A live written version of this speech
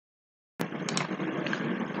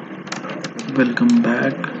Welcome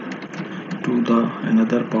back to the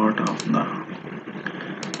another part of the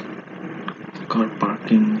car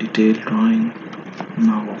parking detail drawing.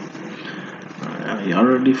 Now I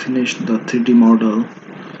already finished the 3D model,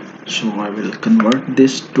 so I will convert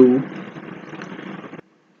this to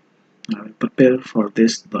I will prepare for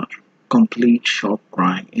this the complete shop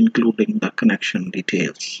drawing including the connection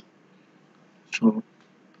details. So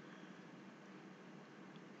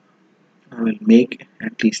I will make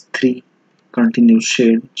at least 3 continuous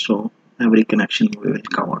shades, so every connection we will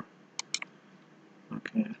cover.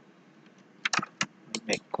 Okay, I'll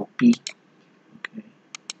make copy. Okay,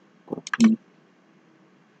 copy,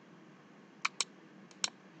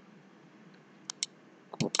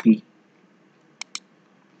 copy.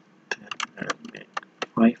 Then I'll make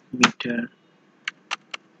 5 meter,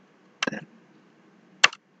 then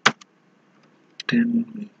 10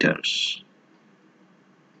 meters.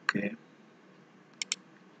 Okay,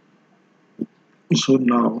 so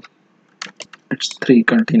now it's 3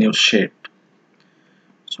 continuous shape.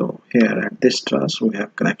 So here at this truss we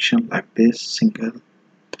have connection like this, single.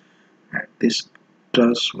 At this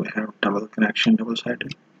truss we have double connection, double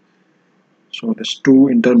sided. So there's 2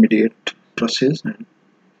 intermediate trusses and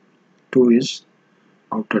 2 is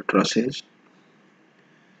outer trusses.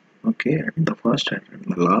 Okay, at the first and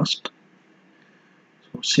the last.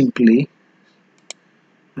 So simply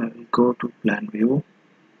I will go to plan view.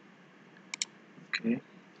 Okay,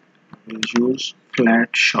 I will use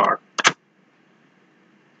flat shot.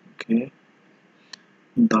 Okay,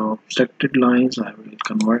 the obstructed lines I will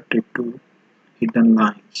convert it to hidden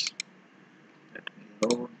lines. Let me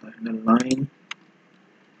load the hidden line.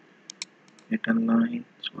 Hidden lines,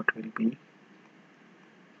 what will be?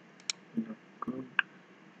 Look good.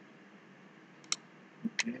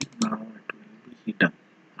 Okay, now it will be hidden.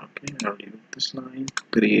 Okay, I'll use this line to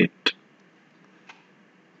create.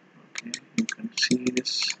 Okay, you can see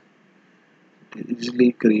this. It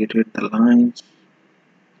easily created the lines.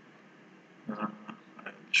 I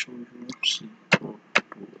will show you. See, go to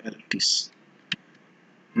LTs.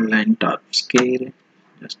 Line type scale.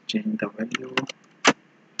 Just change the value.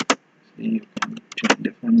 See, you can change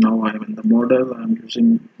different. Now I am in the model. I am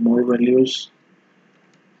using more values.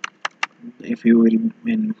 If you will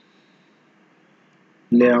in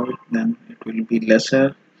layout, then it will be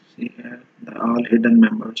lesser. See here, all hidden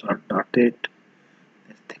members are dotted.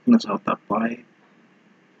 The thickness of the pipe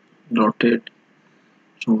dotted.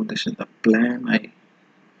 So this is the plan. I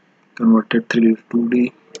converted 3D to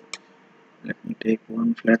 2D. Let me take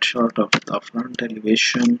one flat shot of the front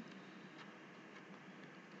elevation.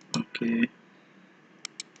 Okay,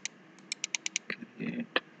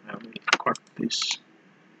 create. I will cut this.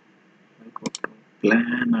 I go to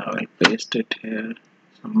plan. I will paste it here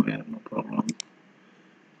somewhere. No problem.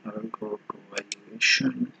 I will go to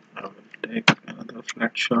elevation. I will take another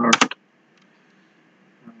flat shot.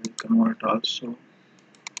 I will convert also. I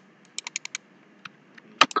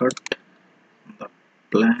will cut the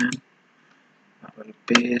plan. I will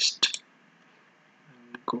paste. I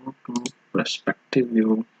will go to perspective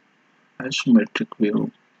view, isometric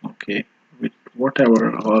view. Okay, with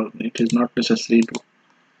whatever, or it is not necessary to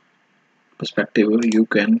perspective view. You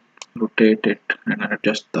can rotate it and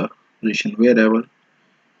adjust the position wherever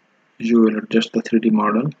you will adjust the 3D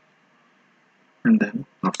model, and then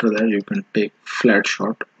after that you can take flat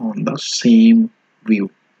shot on the same view.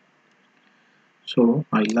 So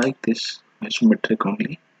I like this isometric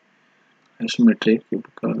only. Isometric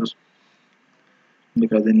because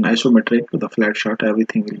in isometric the flat shot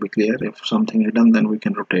everything will be clear. If something is done, then we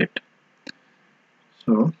can rotate.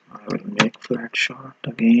 So I will make flat shot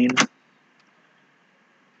again.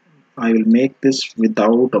 I will make this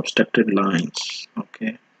without obstructed lines.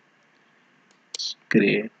 Okay, let's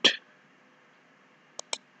create.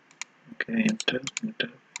 Okay, enter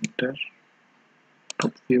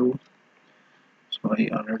top view. So I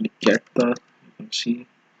already get the, you can see.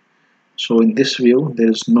 So in this view there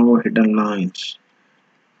is no hidden lines.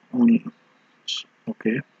 Only,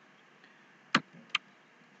 okay,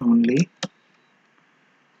 only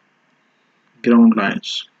ground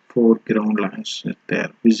lines. 4 ground lines there,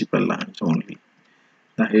 visible lines only.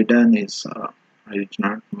 The hidden is I did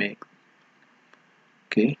not make.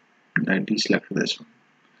 Okay, I deselected this one.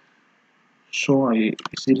 So I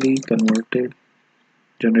easily generated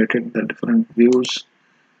the different views.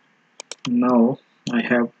 Now I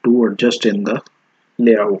have to adjust in the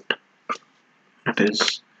layout. It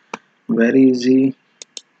is very easy.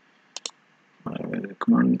 I will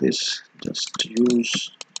recommend this. Just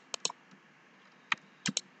use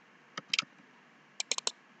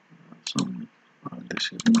some.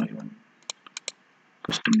 This is my own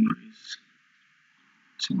customized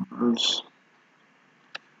symbols.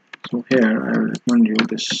 So here I will recommend you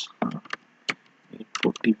this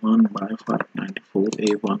 841 by 594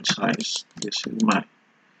 A1 size. This is my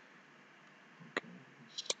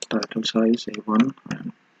title size A1,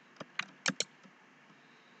 and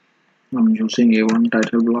I'm using A1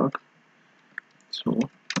 title block. So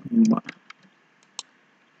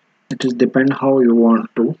it is depend how you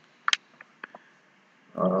want to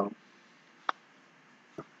uh,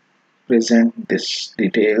 present this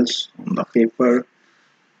details on the paper.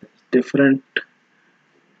 Different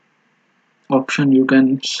option you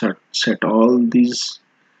can set all these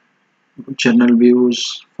journal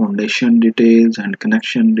views, foundation details and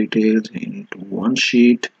connection details into one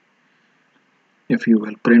sheet. If you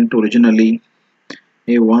will print originally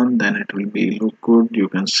A1, then it will be look good. You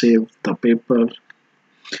can save the paper.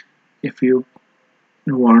 If you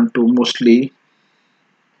want to mostly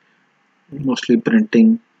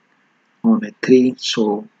printing on A3,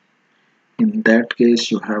 so in that case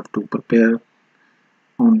you have to prepare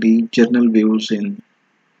only journal views in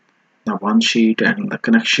the one sheet and the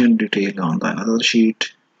connection detail on the another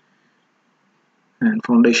sheet and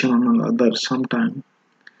foundation on another sometime.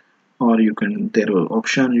 Or you can, there are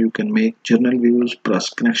option you can make journal views plus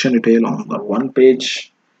connection detail on the one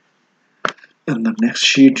page, and the next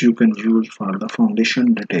sheet you can use for the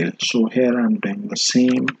foundation detail. So here I'm doing the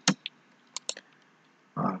same.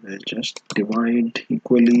 I will just divide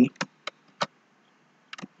equally.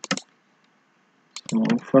 So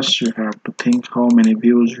first you have to think how many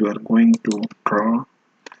views you are going to draw,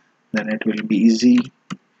 then it will be easy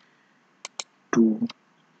to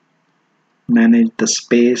manage the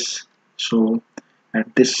space. So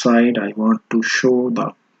at this side I want to show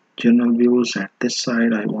the journal views, at this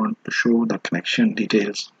side I want to show the connection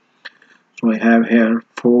details. So I have here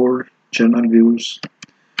 4 journal views,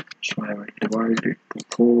 so I will divide it to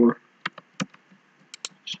 4.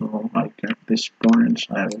 So I get this points.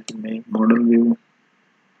 I will make model view.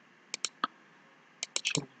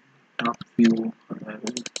 So top view I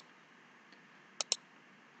will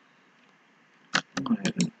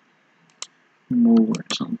move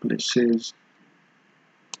at some places.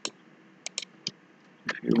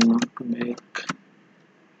 If you want to make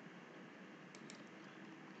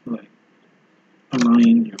like a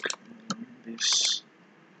line, you can do this.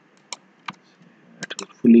 It is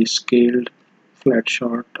fully scaled flat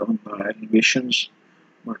shot on the elevations,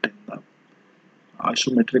 but in the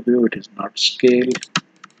isometric view it is not scaled.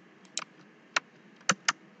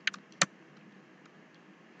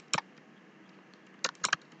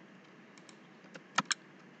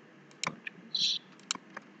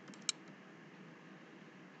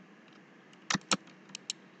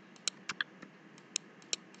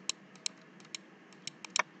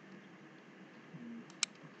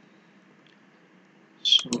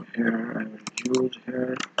 So here I will use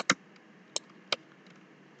here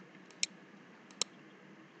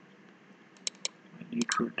I need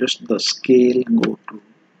to adjust the scale, go to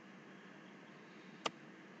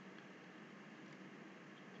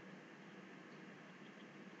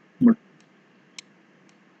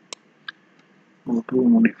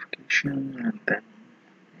modification, and then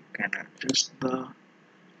you can adjust the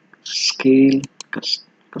scale,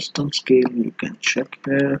 custom scale. You can check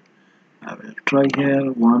here. I will try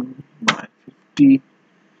here 1 by 50.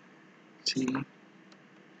 See,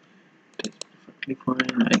 it is perfectly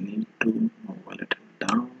fine. I need to move a little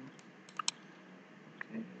down.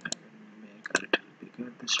 Okay, I will make a little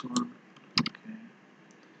bigger this one. Okay,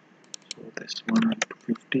 so this one up to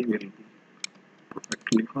 50 will be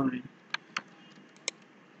perfectly fine.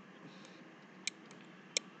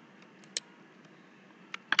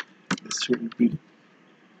 This will be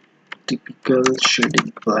typical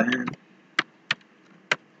shading plan.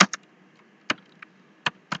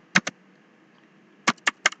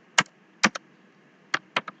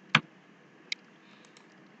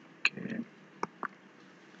 Okay,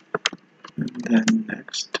 and then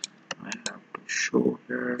next I have to show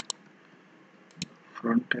here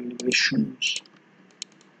front elevations.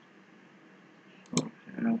 So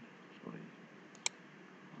here, sorry,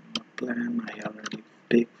 on the plan I already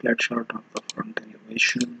take flat shot of the front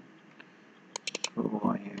elevation. So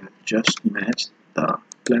I just match the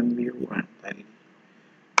plan view and the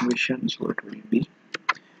elevation, so it will be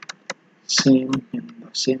same in the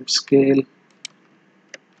same scale.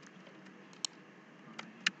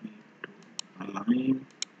 I need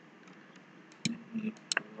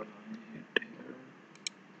to align it here,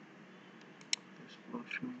 this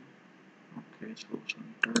portion. Okay, so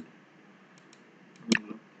centered will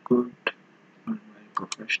look good and very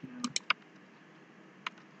professional.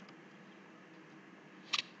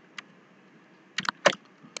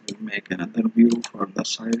 We'll make another view for the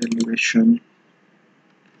side elevation.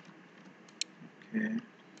 Okay.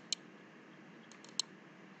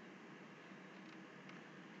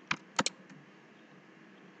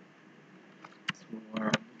 So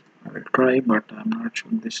I will try, but I'm not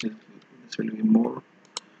sure this will be more.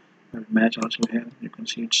 I will match also here. You can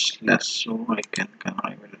see it's less, so I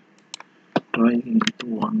will try into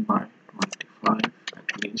 1 by 25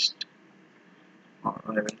 at least, or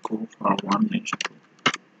I will go for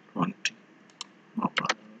 1:20. No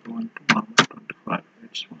problem. 1 to 1 by 25.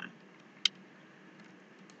 It's fine.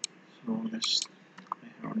 So this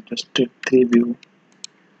I have just did 3 view.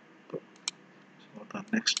 So the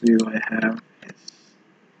next view I have is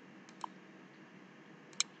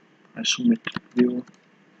isometric view.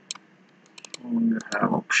 So you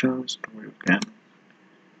have options, so you can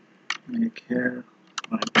make here.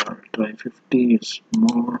 I will try 50 is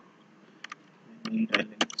more. I will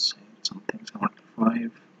say something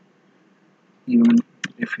 75. Even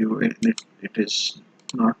if it is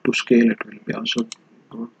not to scale, it will be also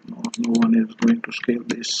good. No one is going to scale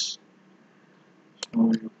this,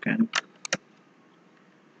 so you can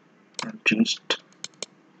adjust.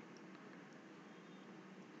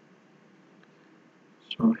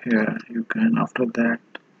 So here you can, after that,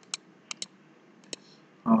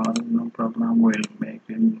 no problem, we'll make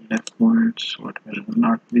in left points what will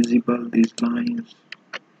not visible, these lines.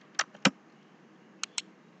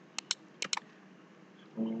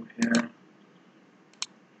 So here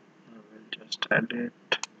I will just edit.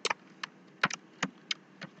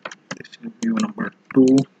 This is view number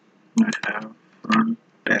 2. I have front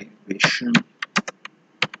elevation.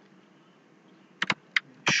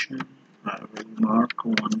 I will mark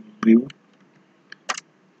one view.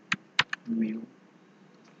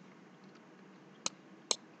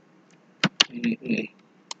 AA.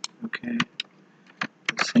 Okay,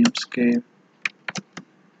 the same scale.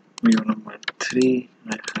 View number 3,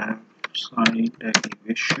 I have side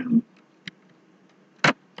elevation.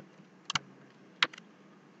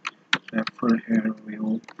 Refer here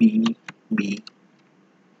view BB.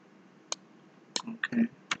 Okay,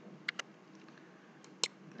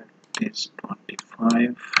 that is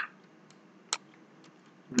 25.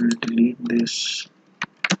 We'll delete this.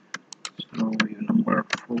 So view number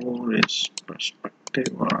 4 is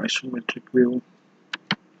perspective or isometric view.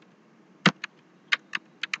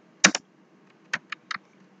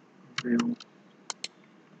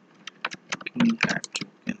 Key that you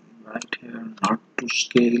can write here, not to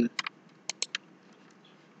scale.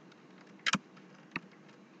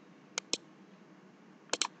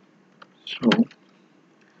 So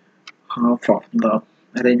half of the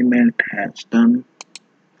arrangement has done.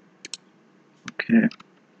 Okay.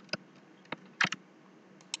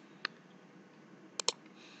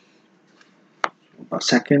 The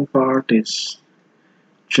second part is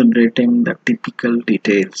generating the typical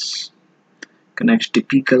details.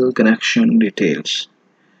 Typical connection details.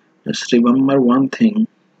 Just remember one thing.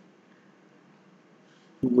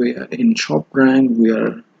 In shop drawing we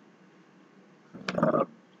are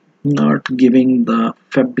not giving the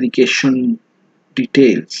fabrication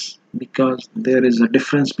details, because there is a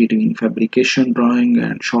difference between fabrication drawing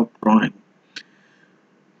and shop drawing.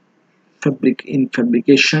 In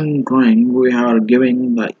fabrication drawing we are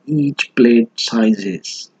giving the each plate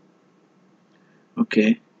sizes,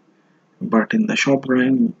 okay, but in the shop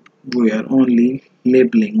drawing we are only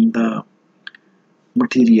labeling the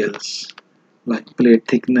materials like plate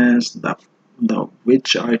thickness, the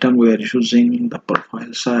which item we are using, the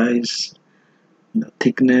profile size, the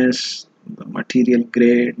thickness, the material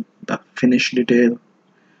grade, the finish detail.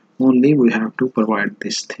 Only we have to provide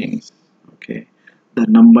these things. Okay, the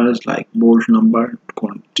numbers like bolt number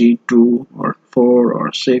 22 or 4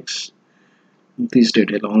 or 6, this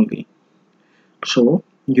detail only. So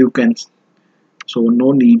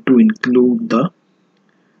no need to include the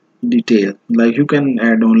detail, like you can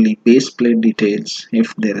add only base plate details.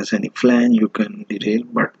 If there is any flange you can detail,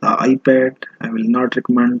 but the iPad I will not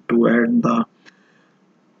recommend to add the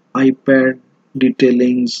iPad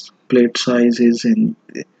detailings plate sizes in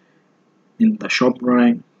the shop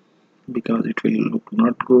drawing, because it will look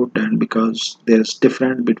not good, and because there's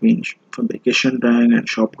difference between fabrication drawing and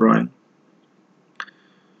shop drawing.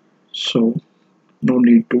 So no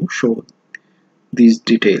need to show these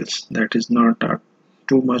details. That is not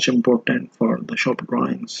too much important for the shop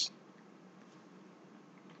drawings.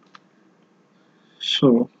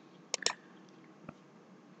 So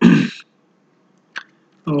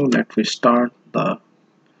now let me start the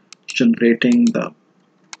generating the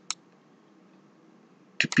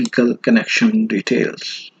typical connection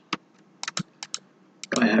details.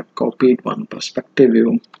 I have copied one perspective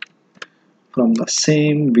view. From the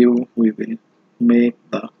same view we will make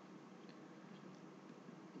the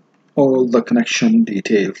all the connection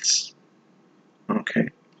details. Okay,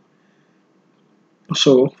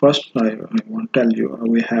 so first I want to tell you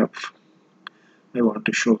I want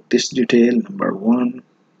to show this detail number 1,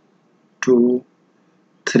 2,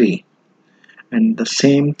 3, and the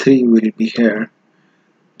same 3 will be here,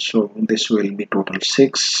 so this will be total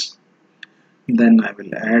 6. Then I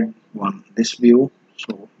will add this view,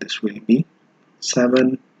 so this will be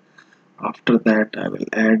 7. After that I will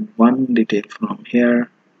add one detail from here,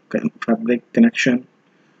 fabric connection,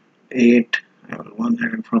 8. I will one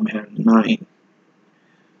add from here, 9.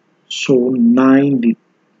 So 9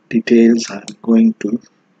 details I'm going to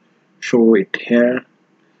show it here.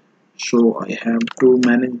 So I have to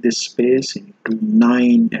manage this space into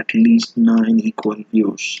 9, at least 9 equal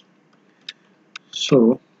views.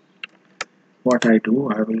 So what I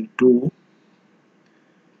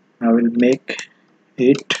will make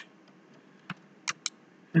 8,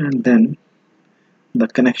 and then the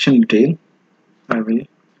connection detail I will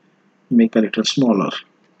make a little smaller.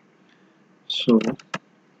 So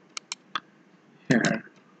here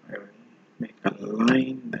I will make a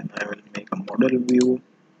line, then I will make a model view.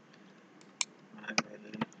 I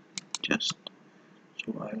will just, so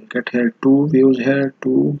I will get here 2 views here,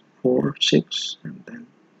 2, 4, 6, and then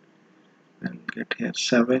I'll get here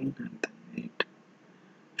 7 and then 8.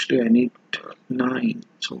 Actually I need 9,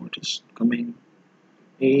 so it is coming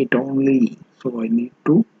 8 only, so I need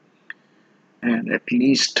to add at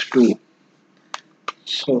least 2.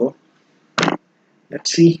 So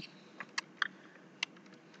let's see.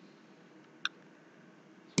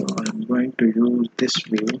 So I'm going to use this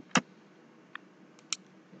view.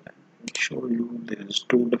 I'll show you there's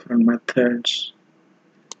 2 different methods.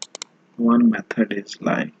 One method is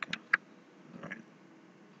like,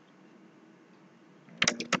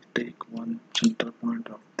 I will take one center point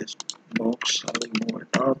of this box, I will move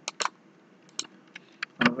it up.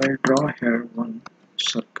 I will draw here one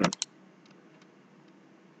circle.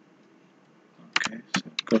 Okay,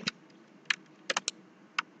 circle.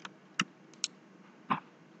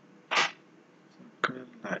 Circle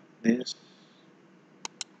like this.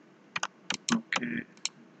 Okay,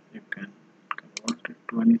 you can convert it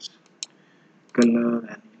to any color,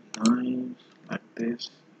 any lines like this.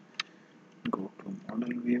 Go to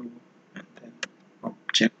model view and then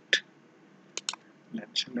object. Then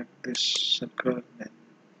select this circle, then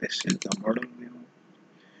this is the model view.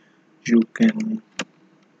 You can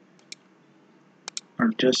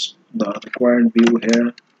adjust the required view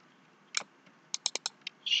here.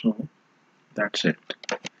 So that's it.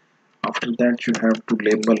 After that you have to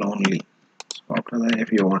label only. So after that,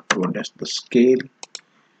 if you want to adjust the scale,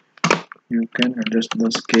 you can adjust the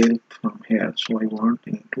scale from here. So I want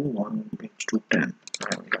into 1:10.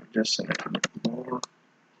 I will just select a bit more.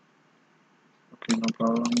 Okay, no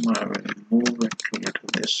problem. I will move it a little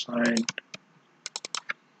this side.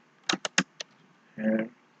 Here.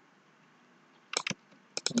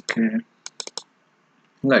 Okay.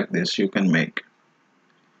 Like this you can make.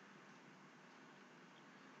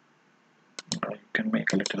 You can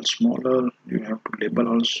make a little smaller. You have to label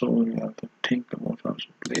also. You have to think about also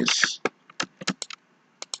place. A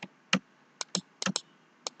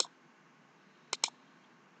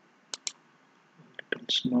little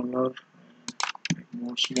smaller. Make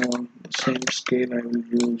more small. The same scale I will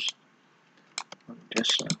use. I'll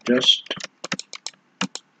just adjust.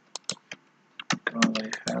 Because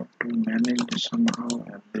I have to manage somehow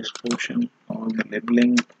at this portion all the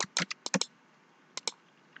labeling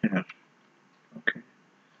here. Okay,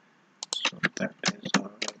 so that is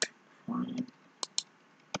already fine.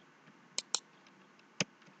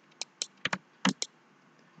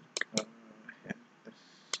 Here,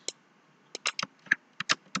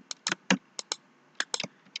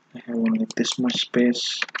 I have only this much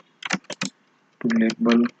space to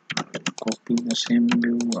label. I will copy the same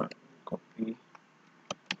view. I will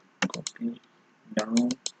copy down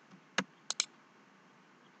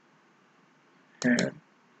here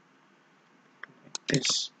like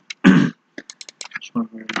this. So I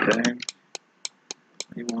will drag.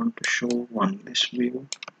 I want to show this view.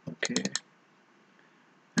 Okay,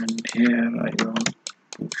 and here I want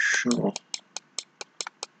to show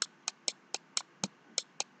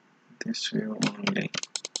this view only.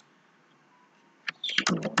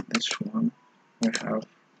 So this one I have.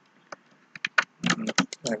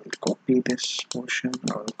 I will copy this portion.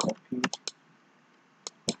 I will copy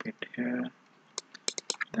it here.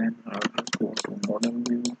 Then I will go to model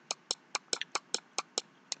view.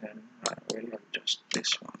 Then I will adjust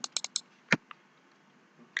this one.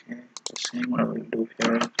 Okay, the same I will do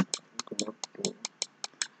here. Go to,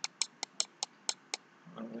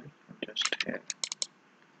 I will adjust here.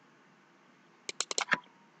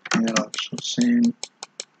 here also same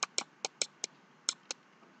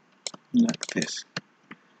like this.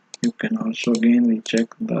 You can also again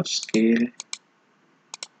recheck the scale.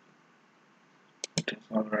 It is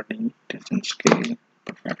already in scale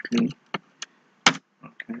perfectly.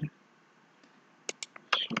 Okay,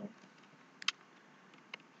 so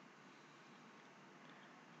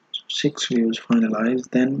 6 views finalized.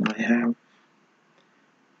 Then I have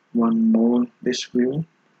one more, this view.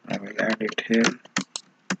 I will add it here.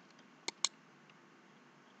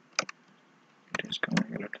 It is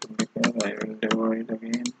coming a little bigger. I will divide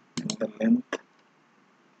again in the length.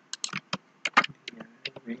 Here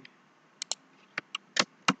we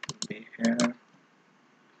be here.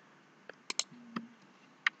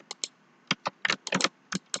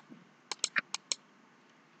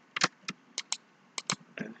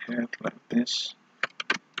 Put it here like this.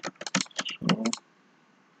 So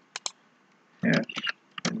here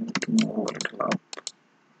I need to move a little up.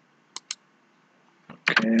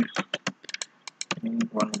 Okay, I need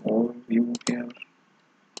one more view here.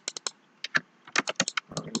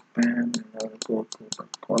 I will pan and I will go to the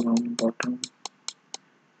column bottom.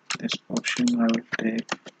 This portion I will take.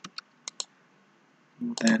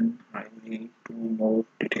 Then I need 2 more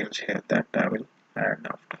details here that I will add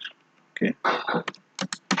after. Okay.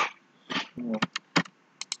 So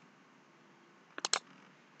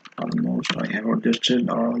almost I have adjusted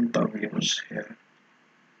all the views here.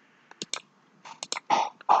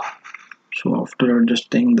 So after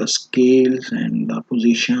adjusting the scales and the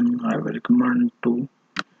position, I will recommend to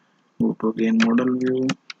go to again model view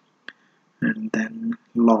and then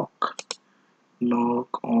lock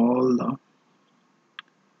all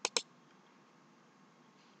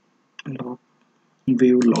the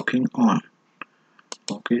view locking on.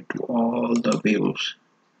 Okay, to all the views.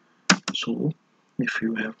 So if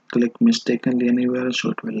you have clicked mistakenly anywhere, so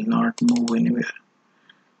it will not move anywhere.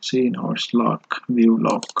 See, now it's lock, view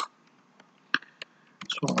lock.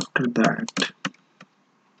 So after that,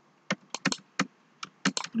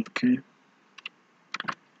 okay,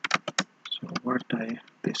 so what I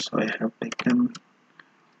have taken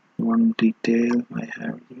one detail. I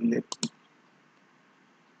have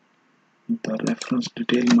the reference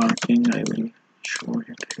detail marking. I will show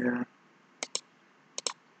it here.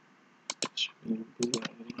 This will be,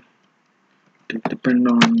 it depend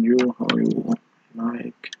on you how you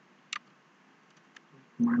like.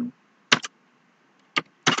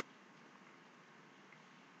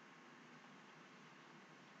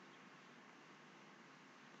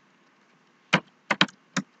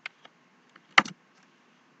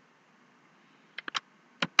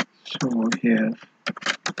 So here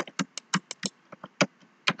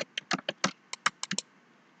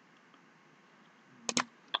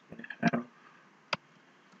I have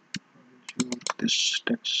this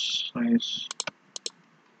text size,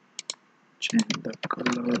 change the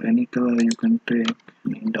color, any color you can take,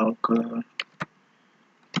 any dark color,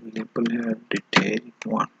 label here detail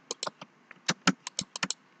 1,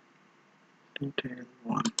 detail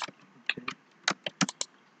 1, okay,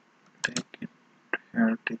 take it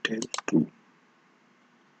here detail 2,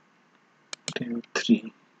 detail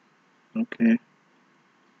 3, okay,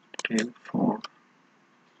 detail 4,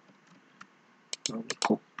 I will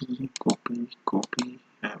copy,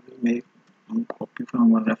 I will make copy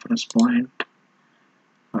from one reference point,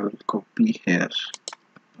 I will copy here,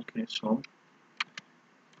 okay, so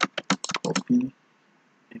copy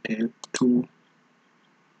detail 2,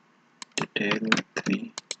 detail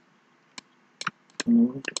 3,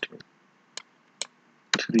 2, detail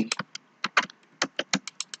 3,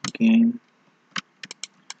 again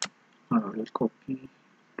I will copy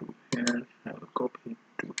to here, I will copy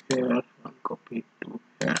to here, I will copy to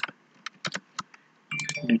here,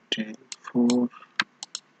 detail 4,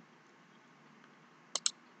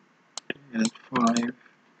 detail 5,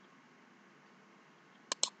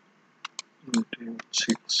 detail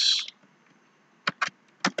 6,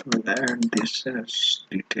 I will add this as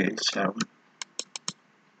detail 7.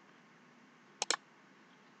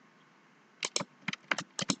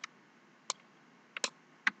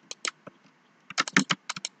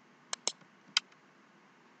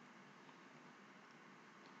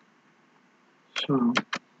 So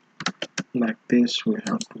like this we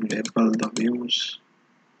have to label the views.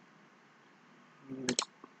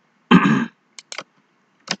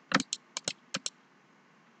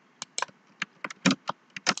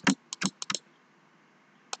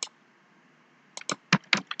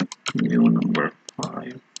 View number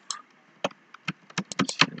 5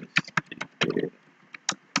 says detail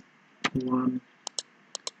 1,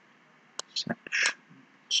 section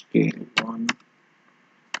scale 1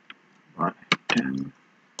 by 10.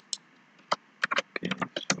 Okay,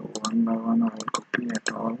 so one by one I will copy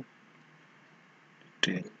at all.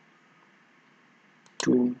 Detail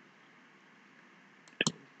 2,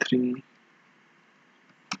 detail 3.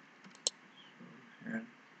 So here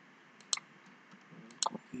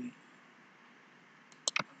copy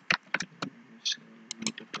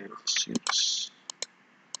detail 6,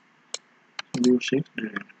 view 6,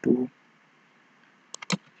 detail 2,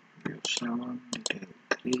 view 7, detail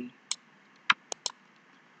 3.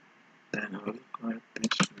 Then I will correct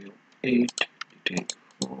this view 8, detail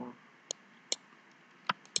 4,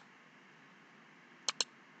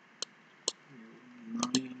 view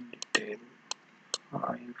 9, detail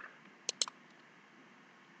 5,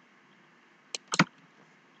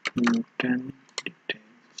 view 10, detail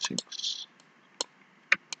 6.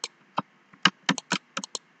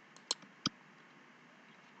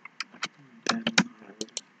 Then I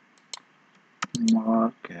will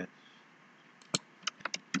mark as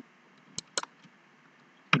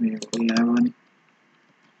view 11,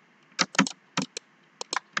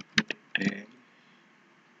 detail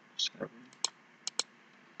 7.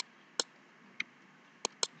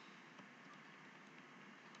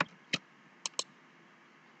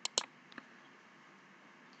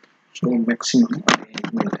 So maximum I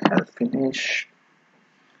will have finished.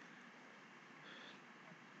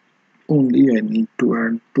 Only I need to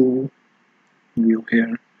add 2 view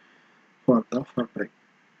here for the fabric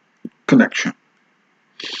connection.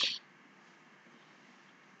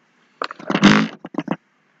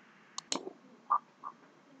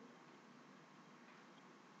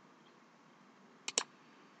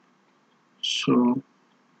 So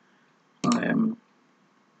I am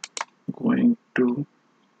going to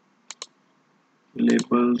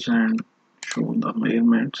labels and show the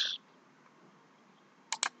measurements.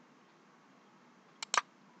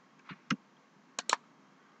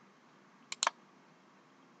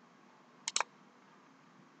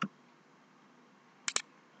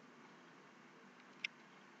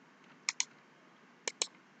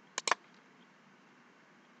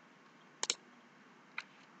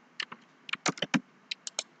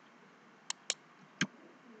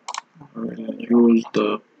 I will use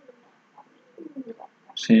the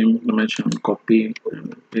same dimension, copy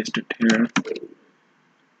and paste it here.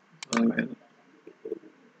 I will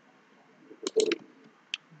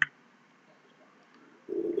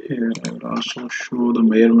here I will also show the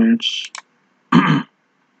measurements.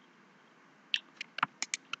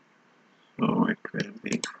 So it will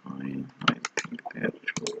be fine. I think there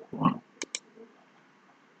should one.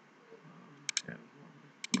 Here,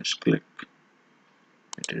 misclick.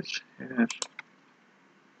 It is here.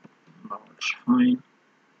 Now it's fine.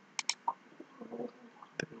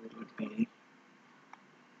 There will be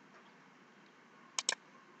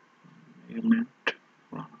measurement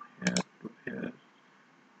from here to here.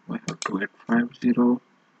 We have to hit 50.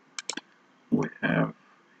 We have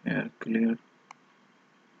here clear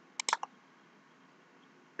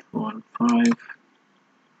 215.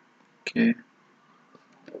 Okay,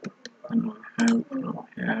 and we have from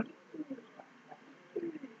here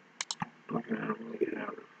to here we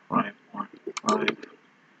have 5.5.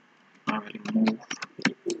 I will move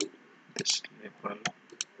this label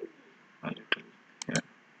a little here.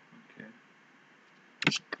 Okay,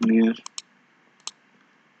 it's clear.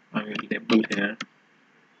 I will label here.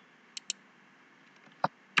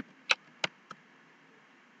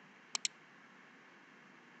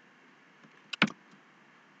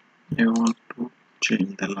 I want to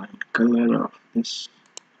change the line color of this.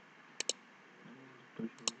 I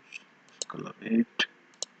want to use color 8.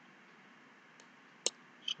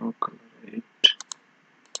 So color 8.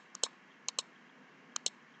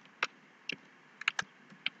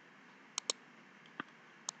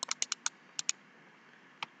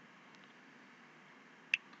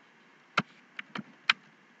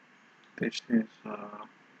 This is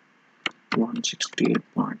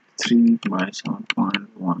 168.3 by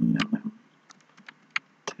 7.1 mm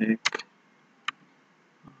thick.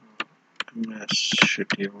 Mesh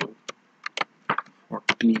schedule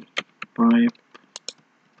 40 pipe.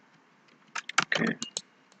 Okay,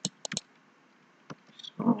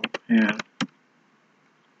 so here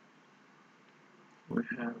we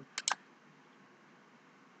have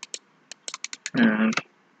here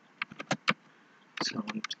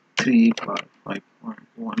 73 by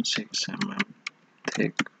 5.16 mm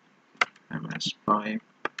thick MS pipe.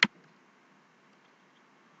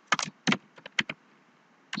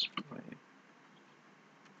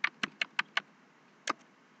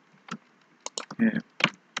 Okay.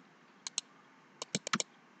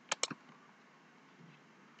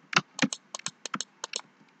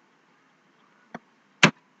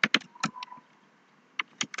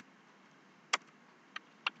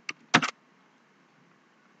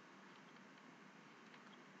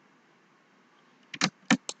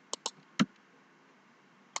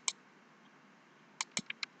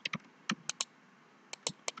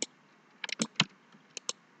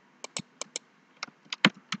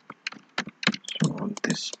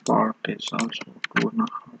 part is also 2.5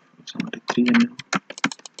 73 mm.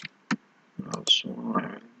 Also I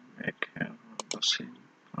will make here the same.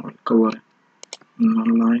 I will cover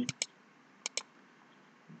null line.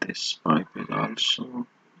 This pipe is also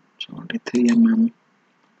 73 mm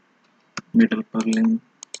middle purlin.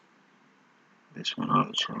 This one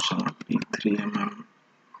also 73 mm.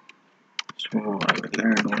 So I will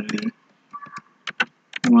add only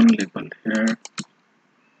one label here.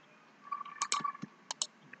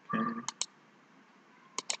 Okay.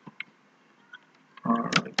 Or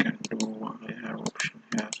I can do, I have option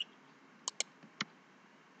here.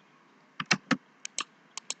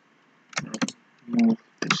 Move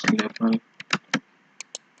this label.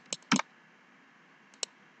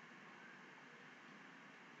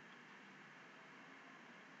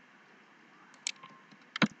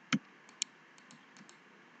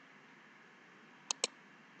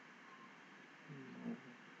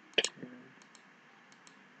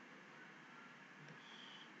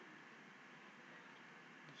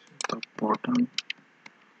 The bottom.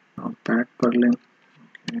 Now pad purlin.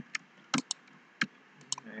 Okay.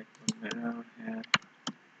 Make a mirror here.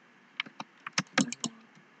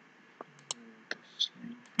 The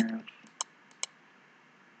same here.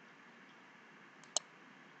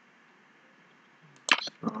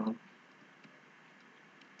 So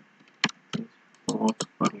these both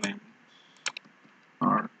purlins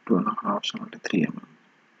are 2.5 73 mm.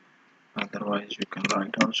 Otherwise you can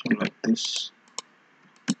write also like this.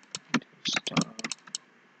 Just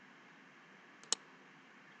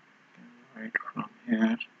write from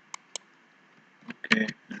here. Okay,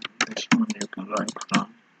 and this one you can write from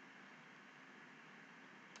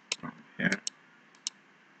here.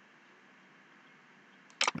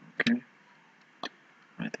 Okay,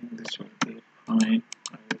 I think this will be fine.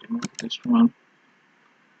 I will remove this one.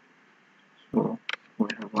 So we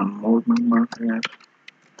have one more member here.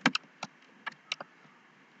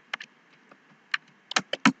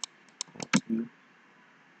 Copy.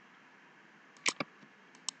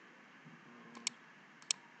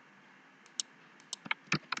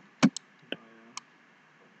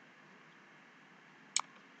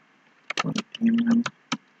 Mm.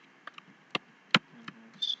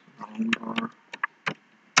 Round bar.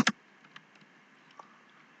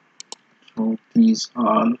 So these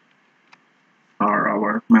all are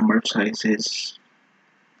our member sizes.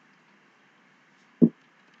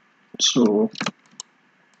 So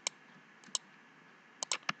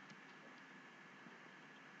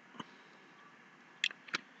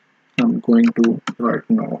I'm going to write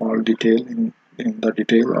now all detail in the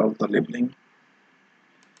detail of the labeling.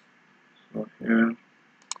 So here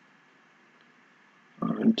I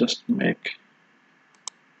will just make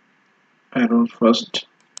arrows first,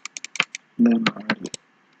 then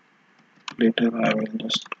later I will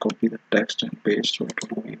just copy the text and paste so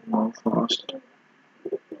it will be more fast.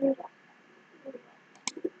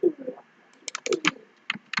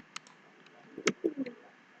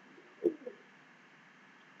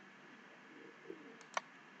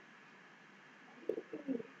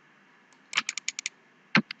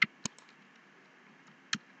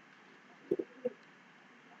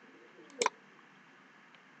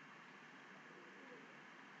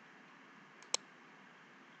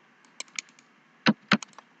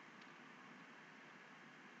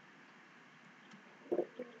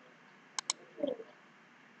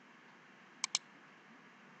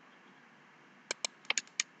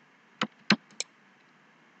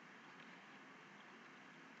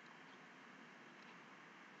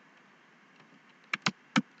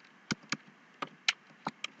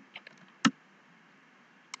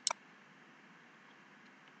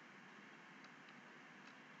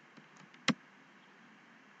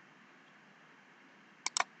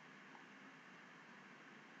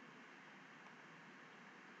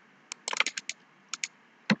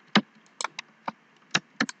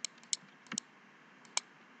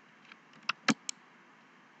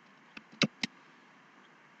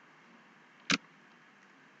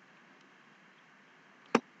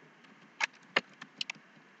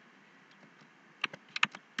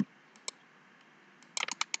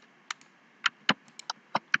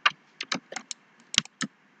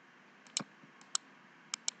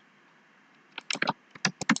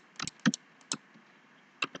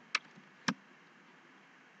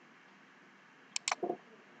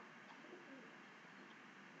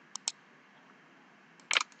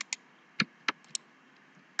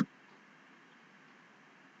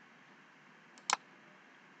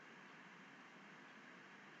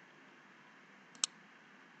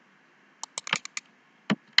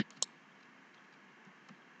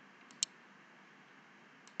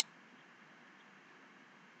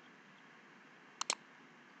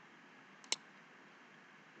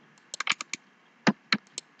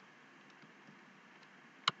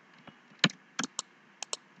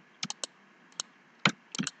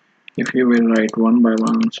 If you will write one by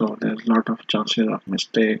one, so there's a lot of chances of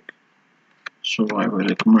mistake. So I will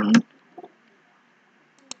recommend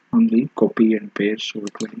only copy and paste, so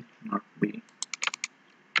it will not be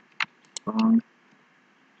wrong.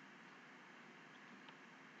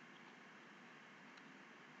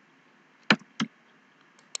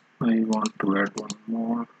 I want to add one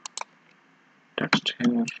more text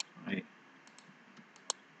here.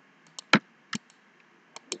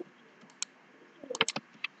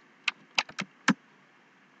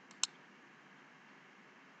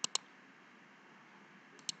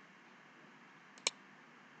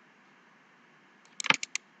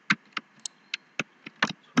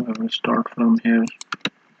 So I will start from here.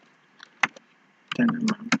 10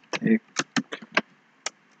 mm thick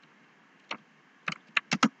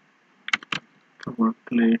cover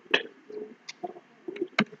plate.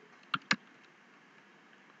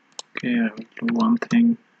 Okay, I will do one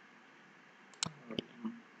thing. I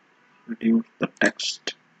will reduce the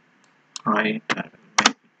text height. I will make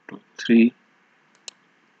it to 3.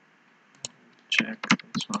 Check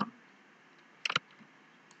this one.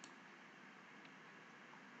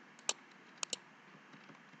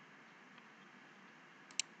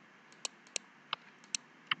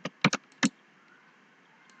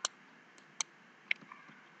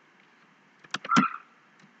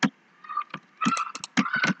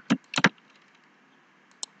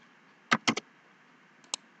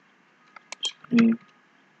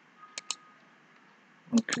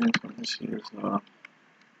 Okay, so this is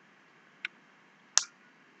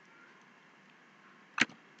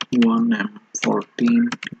 1M14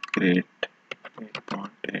 grade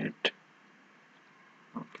 8.8.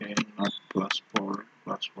 Okay, not plus 4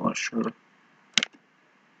 plus washer.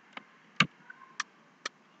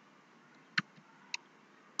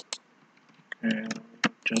 Okay,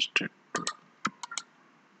 adjust it to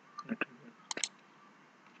a little bit.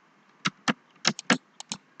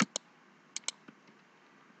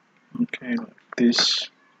 Okay, like this.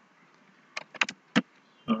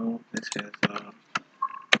 So this is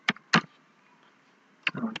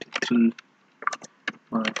 73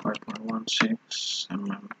 by 5.16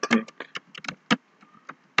 mm thick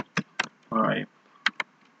pipe.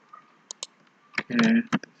 Okay,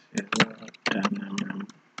 this is 10 mm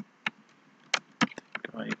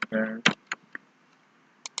thick pad.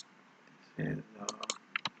 This is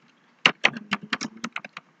 10 mm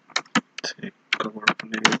thick cover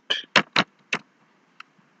plate.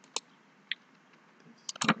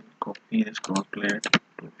 I will copy this cover plate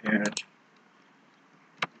to here.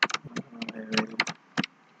 I will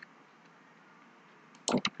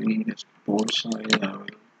copy this board size. I will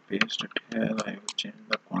paste it here. I will change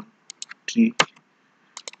the quantity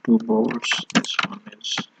to boards. This one is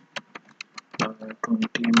 20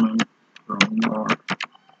 mm round board.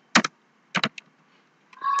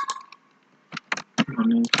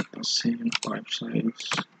 One is the same pipe size.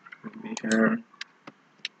 Will be here.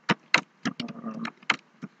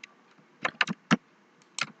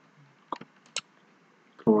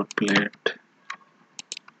 Cover plate.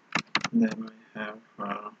 Then I have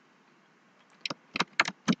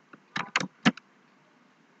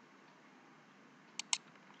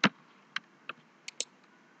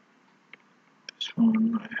this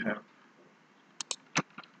one. I have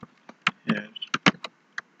here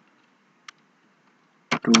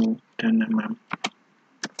two 10 mm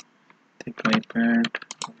thick iPad.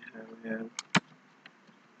 I have here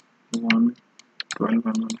one 12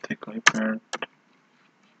 mm thick iPad.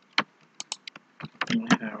 I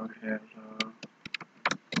have here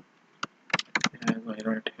as I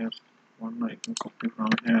write here one I can copy from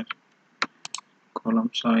here.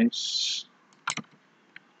 Column size.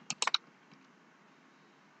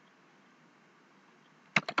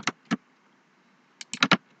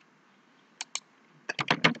 I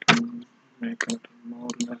can make it more or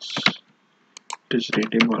less. It is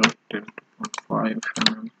readable till 2.5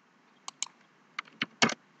 mm.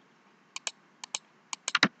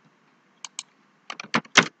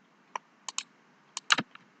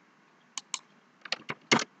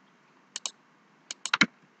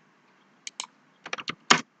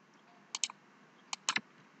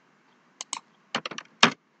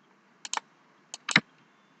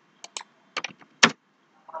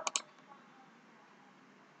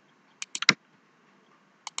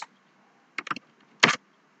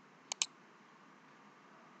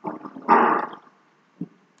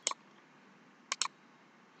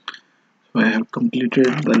 So I have completed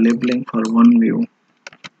the labeling for one view.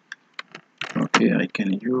 Okay, I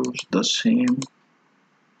can use the same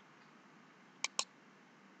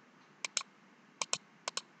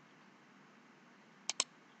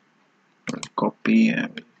copy. I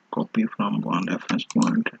will copy from one reference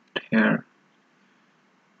point here,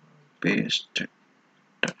 paste it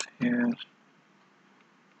here.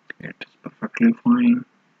 Okay, it is perfectly fine.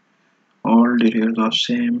 All details are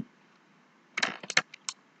same.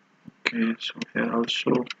 Okay, so here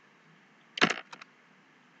also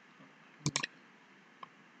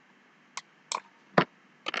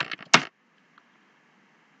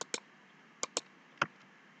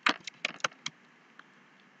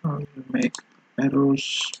I will make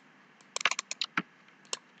arrows.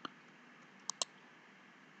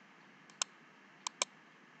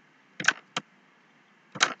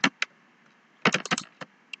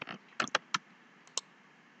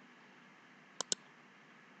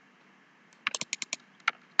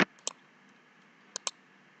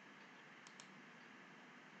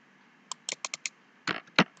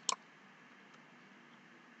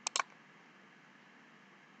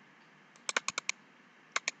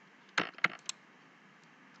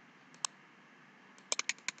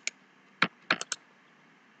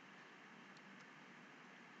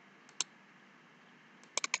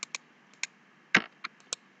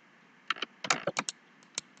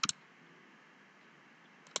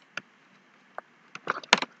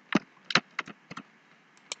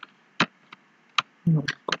 I will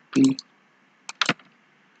copy,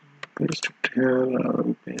 paste it here. I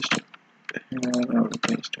will paste it here. I will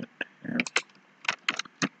paste it here.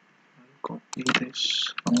 I'll copy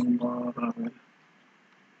this round bar. I will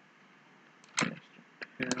paste it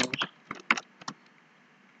here.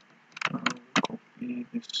 I will copy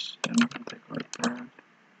this dynamic iPad.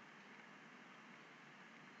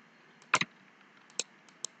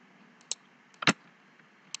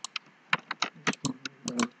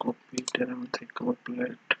 I will copy dynamic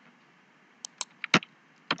outlet.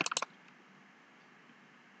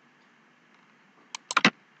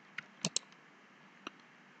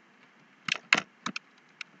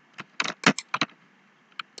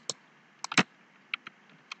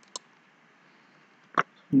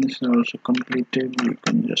 This is also completed. You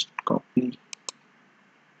can just copy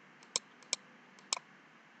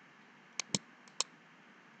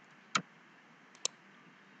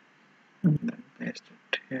and then paste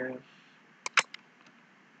it here.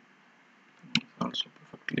 It's also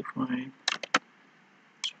perfectly fine.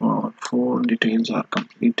 So our 4 details are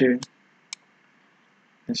completed.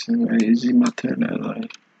 This is a very easy method as I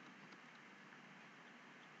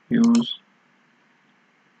use.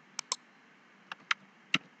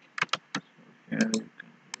 So here you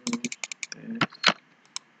can use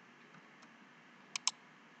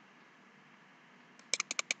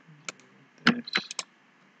this.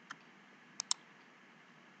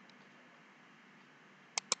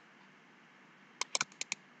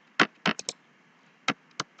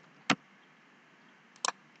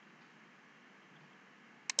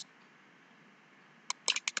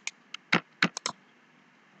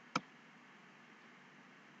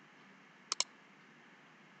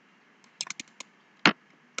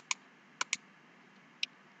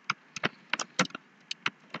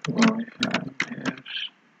 So I have here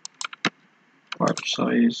pipe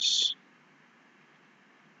size.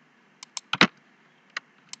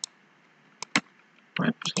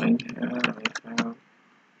 Pipe size here I have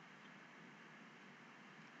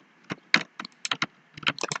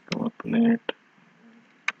cover plate.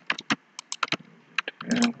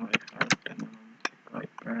 Here I have dynamic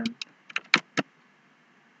iPad.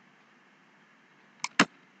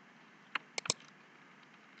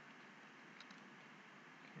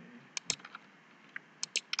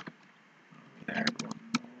 I will add one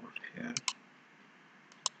more here.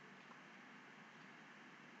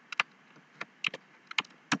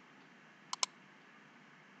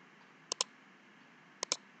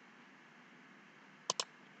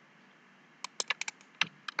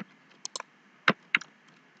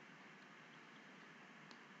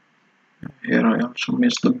 Here I also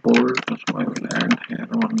missed the bolt, so I will add here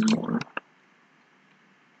one bolt.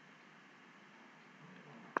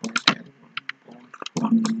 Put here one bolt,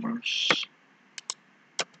 one numbers.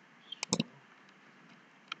 So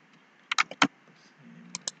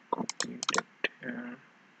same, I copied it here.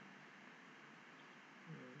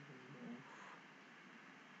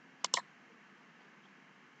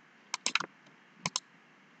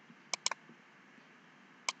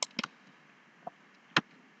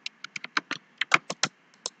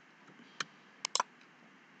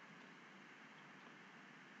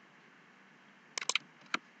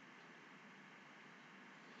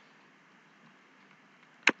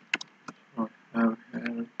 So I have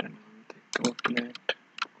here dynamic outlet,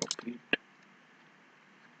 copied.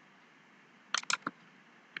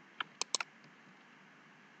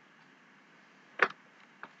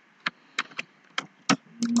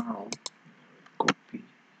 Now I will copy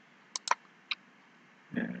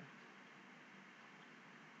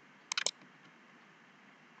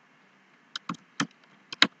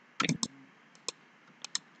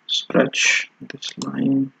stretch this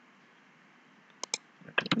line.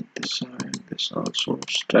 This side, this also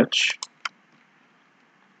stretch.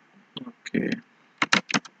 Okay, you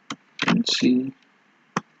can see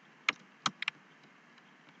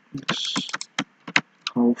this,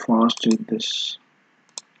 how fast is this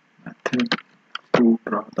method to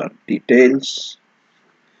draw the details.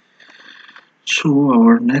 So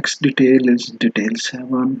our next detail is detail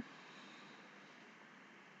 7.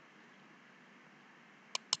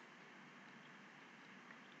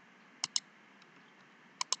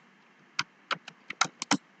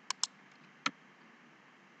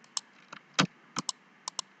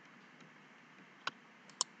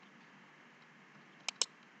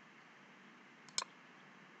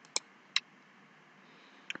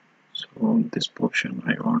 So this portion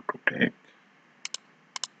I want to take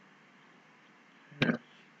here,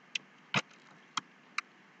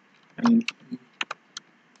 and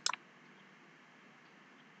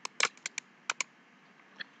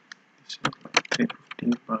this is like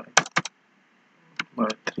 350 by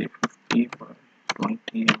 350 by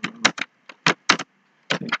 20 mm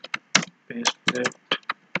base plate.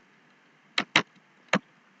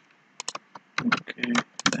 Okay,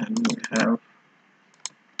 then we have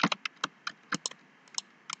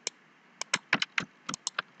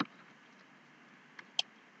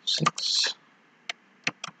six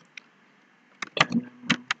 10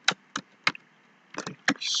 mm thick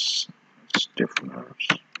stiffeners.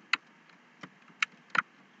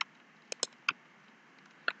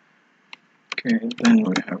 Okay, then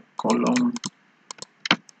we have column.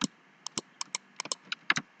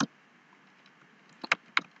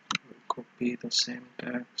 We copy the same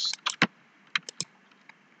text.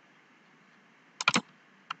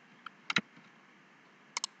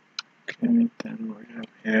 Okay, then we have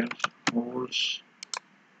here holes.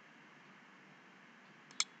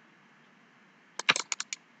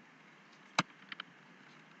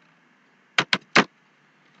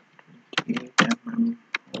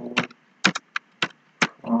 Hole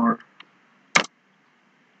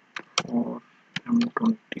for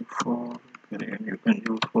M24 grade. You can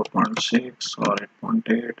use 4.6 or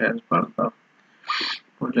 8.8 as per the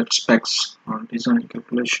project specs or design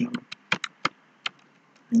calculation.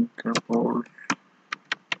 Anchor bolt.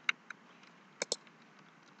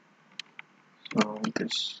 So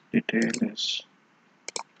this detail is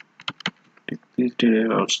these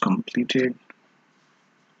details completed.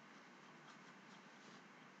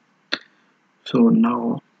 So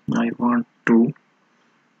now I want to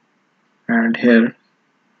add here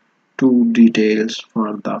two details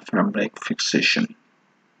for the fabric fixation.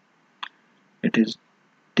 It is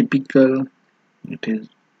typical, it is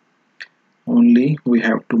only we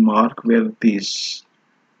have to mark where these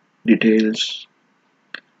details.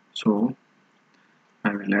 So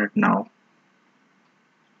I will add now.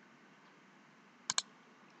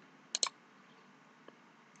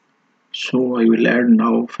 So I will add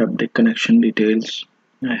now fabric connection details.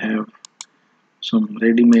 I have some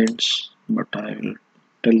ready-mades, but I will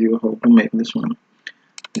tell you how to make this one.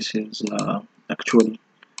 This is actual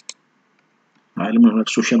aluminum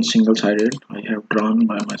extrusion single-sided. I have drawn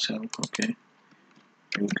by myself. Okay,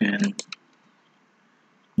 you can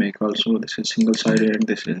make also. This is single-sided.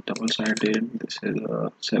 This is double-sided. This is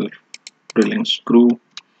a self-drilling screw.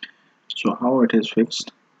 So how it is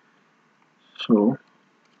fixed? So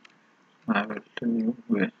I will tell you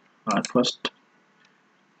where. First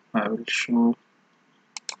I will show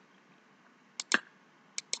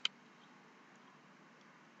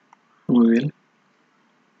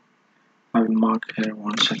I will mark here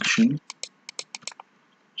one section,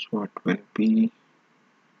 so it will be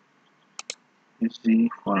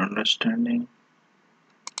easy for understanding.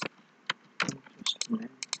 Just make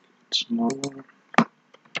it smaller.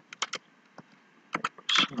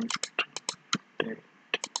 Something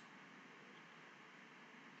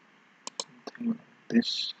like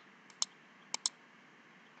this.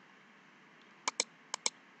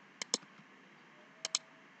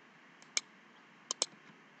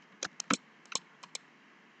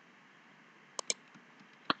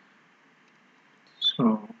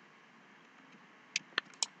 So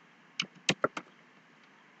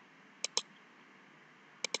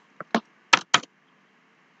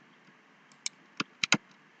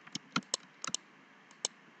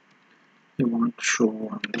you want to show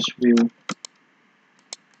on this view.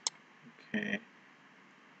 Okay,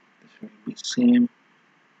 this will be same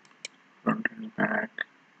front and back.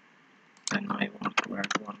 Then I want to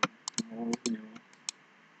add one more view.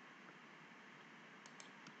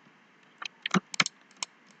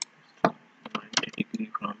 90 degree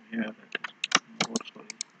from here. That is more,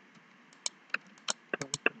 sorry. Try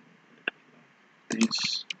to make it like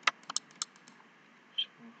this.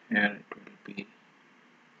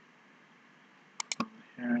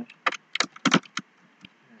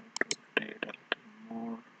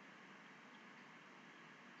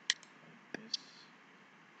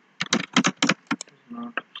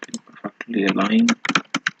 realign.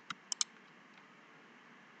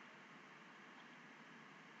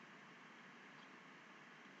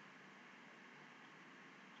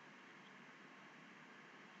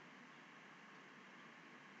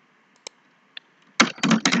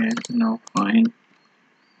 Okay, now fine.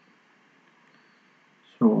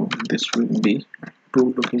 So this will be at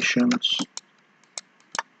 2 locations.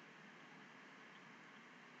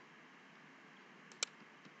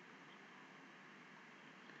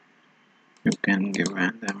 You can give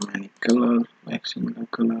them any color, like similar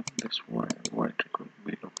color. This white it will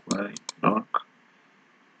be look very dark.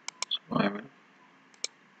 So I will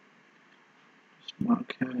just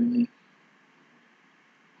mark here any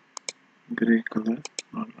gray color,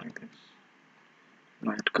 not like this,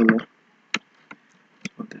 light color.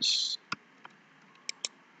 So this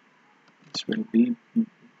will be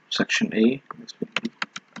section A. This will be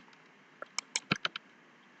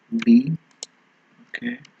B.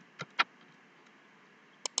 Okay.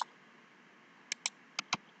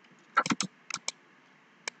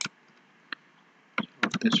 So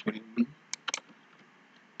this will be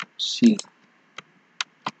C.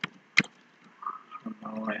 So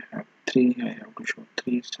now I have 3. I have to show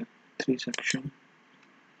three section.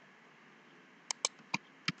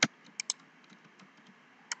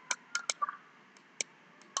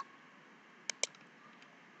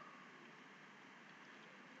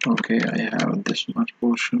 Okay, I have this much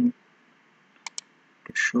portion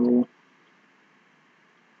to show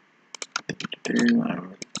the detail. I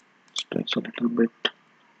will stretch a little bit.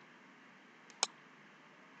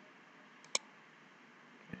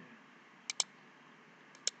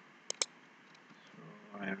 So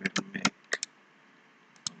I will make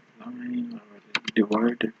a line. I will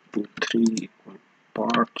divide it to 3 equal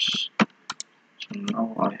parts. So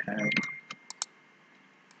now I have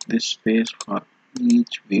this space for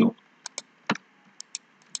each view.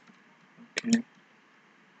 Okay.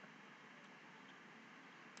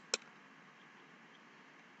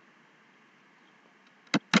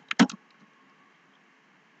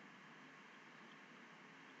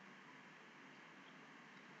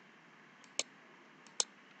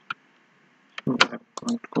 So I'm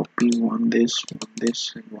going to copy this,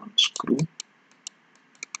 and one screw.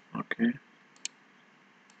 Okay.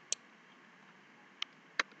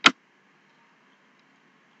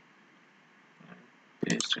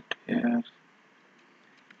 Paste it here.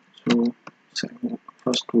 So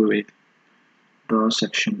first we will draw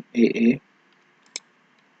section AA.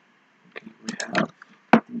 Okay, we have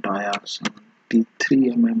dia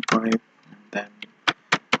 73 mm pipe, and then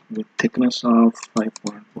with thickness of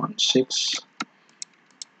 5.16.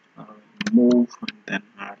 I will move, and then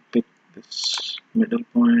I'll pick this middle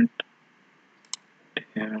point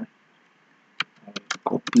here. I will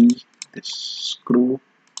copy this screw,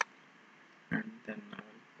 and then I will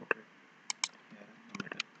put it here in the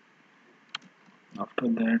middle. After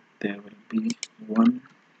that, there will be one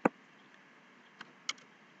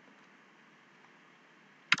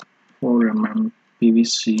 4 mm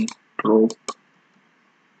PVC rope.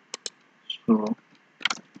 So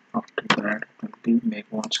after that, it will be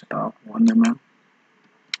make one set of 1 mm, and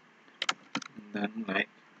then like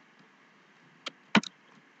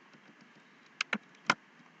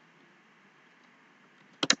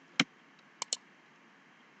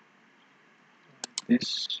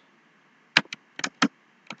this.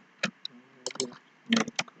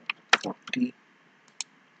 Make 40.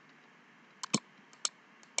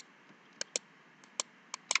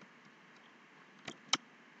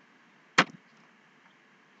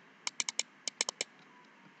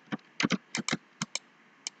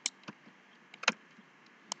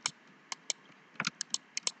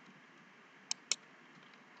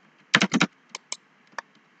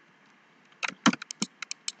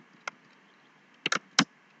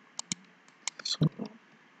 So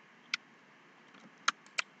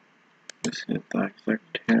this is the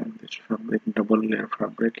exact here, this fabric, double layer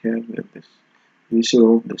fabric here with this PVC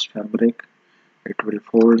rope, this fabric, it will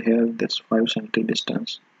fold here, this 5 cm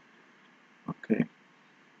distance. Okay.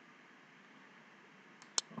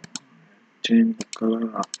 Change the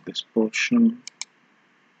color of this portion.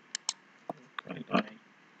 Okay, like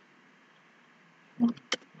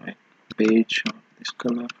beige of this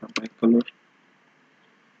color, fabric color.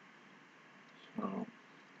 So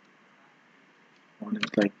one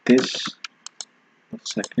is like this. The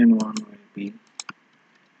second one will be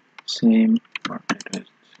same, but it is,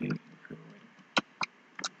 see if you will.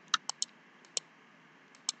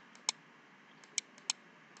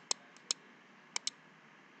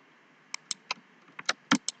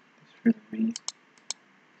 This will be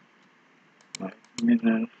like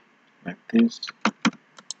mirror, like this. But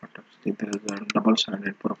obviously there is a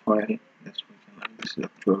double-sided profile. Yes, we can. This is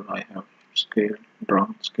actual. I have scaled,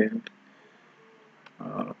 drawn, scaled.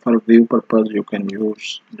 For view purpose, you can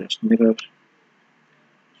use just mirror.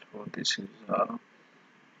 So this is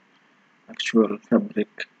actual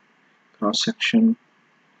fabric cross section.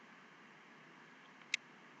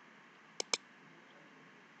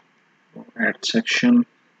 So add section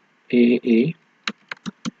A.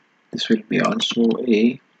 This will be also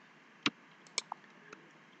A,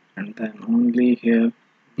 and then only here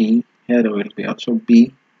B. Here will be also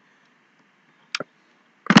B.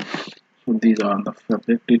 So these are the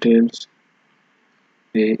fabric details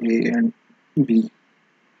A and B.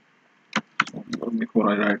 So before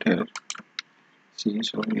I write here C,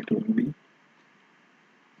 so it will be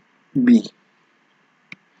B.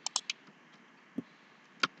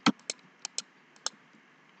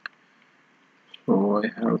 So I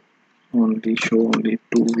have only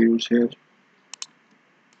two views here.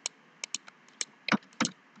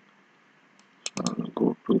 So I'll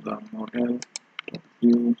go to the model top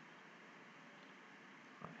view.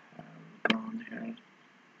 I have drawn here.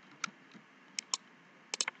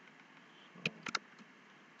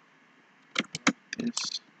 So this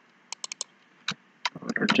I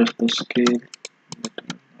will adjust the scale.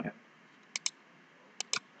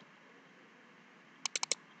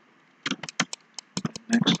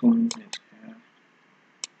 Next one is here.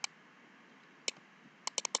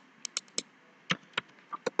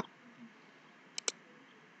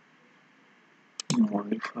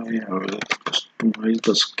 Modify. I will customize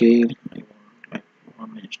the scale. I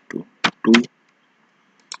want like 1:2.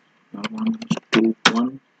 Now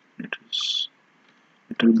 1:1. It is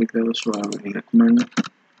little bigger, so I will recommend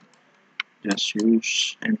just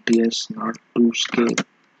use NTS, not to scale.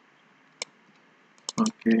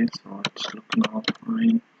 Okay, so it's look now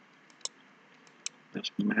fine.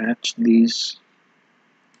 Just match these.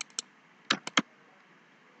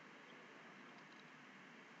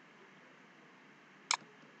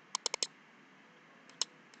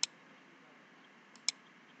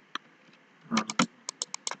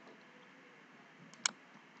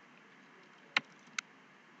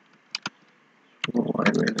 So I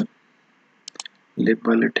will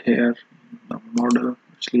label it here in the model.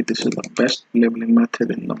 Actually, this is the best labeling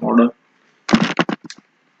method in the model.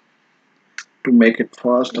 To make it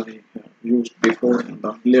fast, I have used before in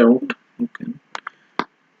the layout. You can.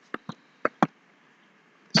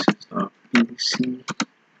 This is the PVC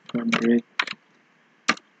fabric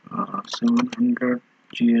 700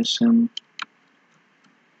 GSM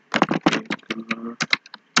color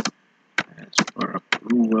as per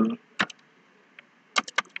approval.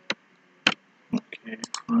 Okay,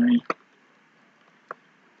 fine.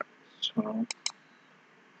 So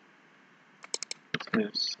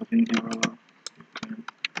this is redevelop. You can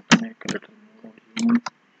make a little more human.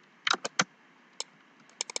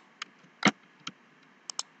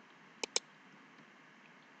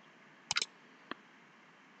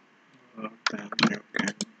 Then you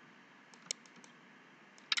can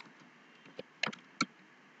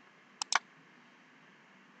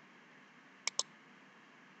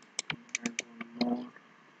add one more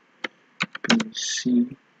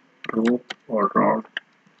PVC rope or rod.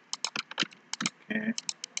 Okay,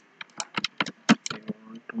 you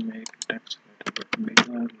want to make text a little bit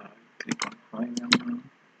bigger, like 3.5 mm,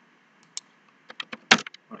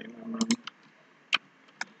 5 mm.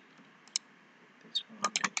 This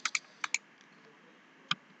one is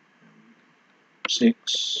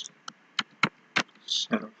 6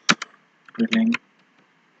 self drilling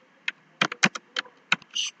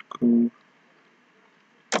screw.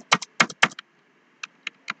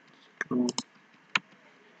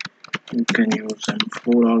 You can use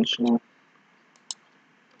M4 also.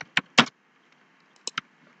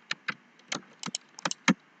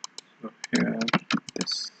 So here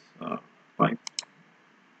this 5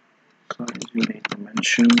 size you need to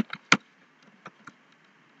mention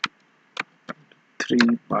 3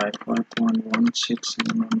 by 5.16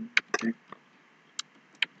 mm thick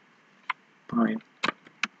pipe.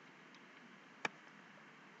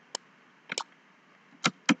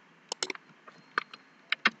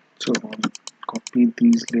 So copy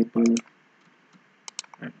these label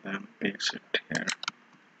and then paste it here.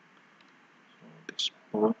 So this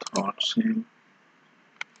both are same.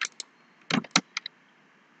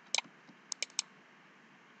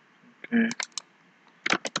 Okay,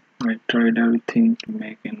 I tried everything to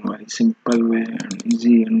make in very simple way and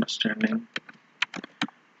easy understanding.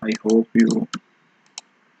 I hope you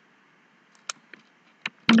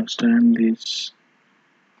understand this.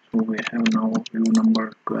 So we have now view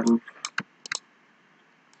number 12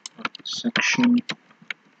 section.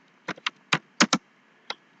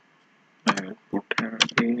 I will put here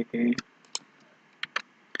AA.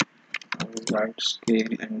 right scale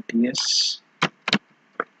NTS.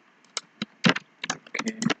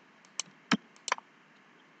 Okay,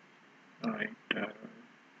 right.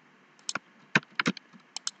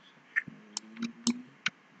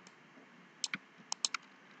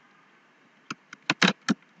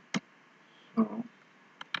 So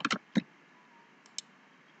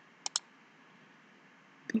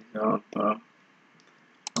these are the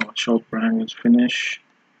short triangles finish.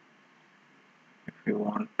 If you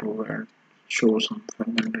want to show some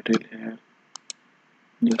fabric detail here,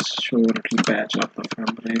 just show a little patch of the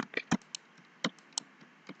fabric.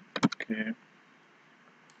 Okay.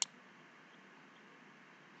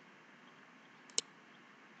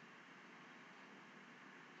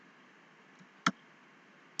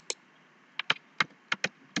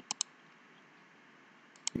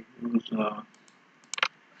 Use a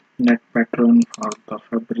net pattern for the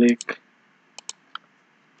fabric.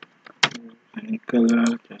 Use any color,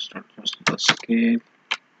 just adjust the scale. Use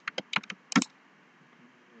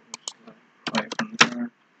like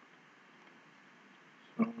 500.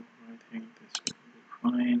 So I think this will be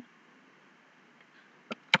fine.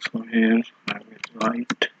 So here I will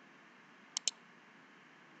write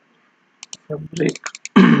fabric.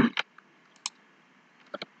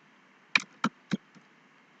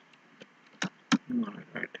 I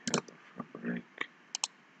write here the fabric.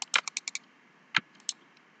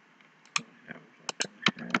 I have written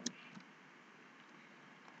here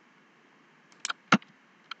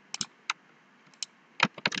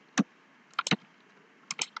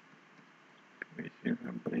basic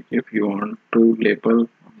fabric. If you want to label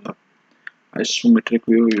on the isometric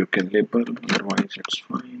view, you can label, otherwise it's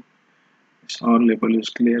fine. This all label is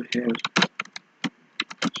clear here.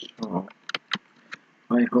 So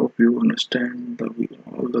I hope you understand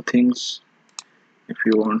all the things. If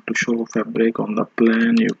you want to show fabric on the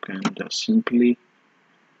plan, you can just simply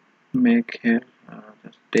make here,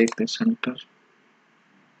 just take the center,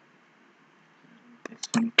 just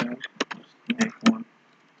make one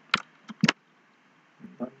in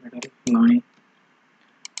the middle line,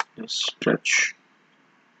 just stretch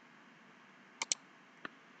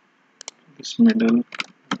this middle,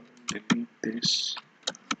 delete this,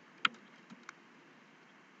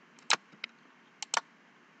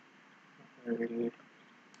 I will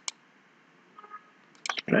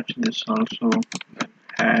stretch this also, then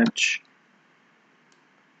hatch,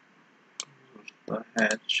 use the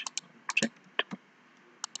hatch object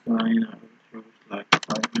line, I will use like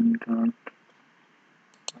 500,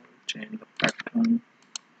 I will change the pattern,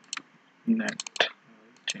 net, I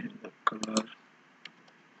will change the color,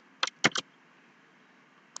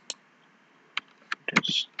 it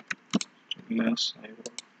is less, I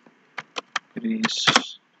will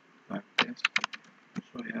increase like this.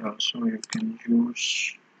 So here also you can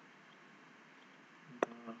use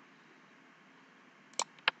the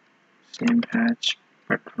same hatch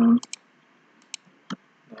pattern,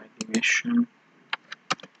 the animation,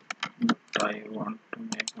 but I want to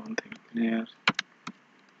make one thing clear. In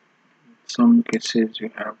some cases you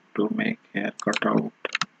have to make hair cutout.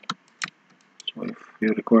 So if you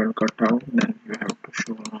require cutout, then you have to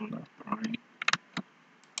show on the drawing.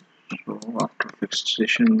 So after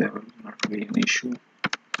fixation there will not be an issue.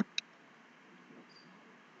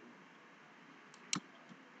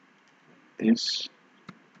 This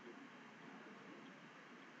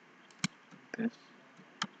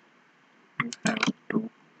you have to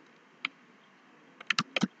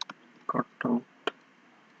cut out.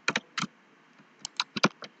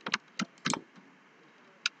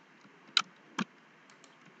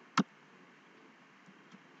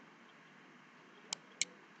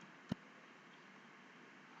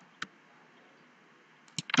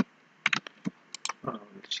 I will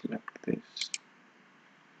select this,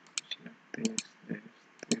 this.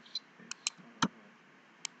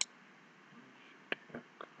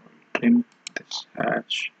 Trim this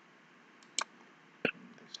hatch, trim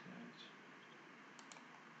this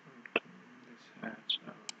hatch, I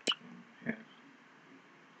will trim here,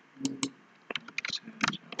 trim this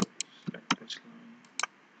hatch, I will select this line,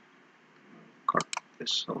 I will cut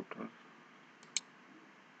this outer,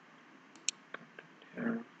 cut it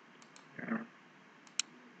here, here,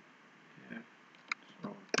 here, so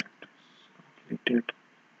that is completed.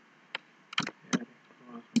 Here it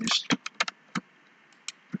was missed.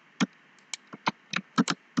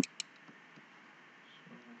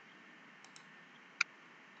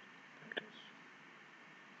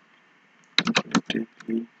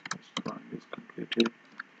 Completely, this one is completed.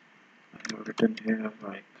 I have written here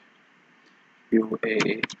like view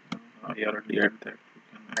A. I already add that. You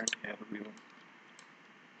can add here view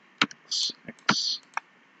X.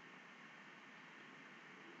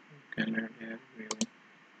 can add here view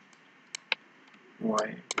y.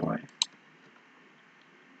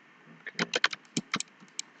 Okay,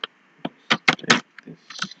 take this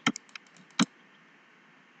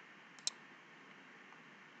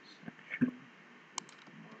section,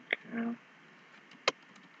 mark here,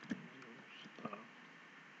 and use the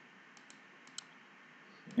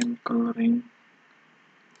same coloring.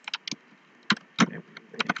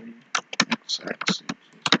 Maybe x-axis is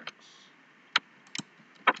x.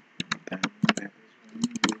 Then there is one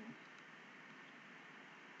view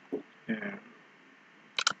here.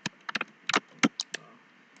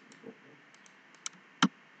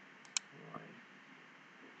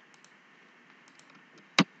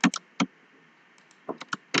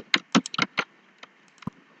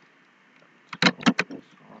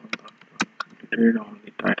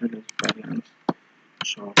 Only title is balance,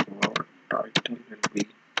 so our title will be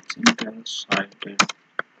single-sided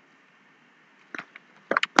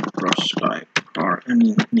cross type, or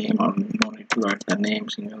any name, or no need to add the name.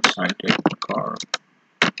 Single-sided car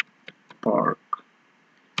park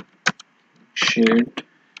shade.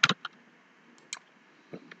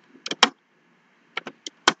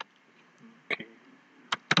 Okay,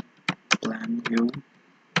 plan view,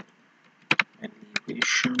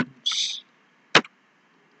 elevations,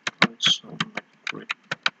 also metric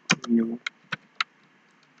view,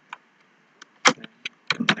 then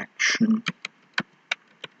connection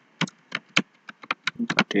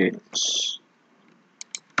details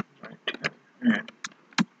right here, and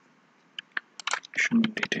connection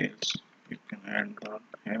details. You can add that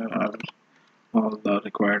here are all the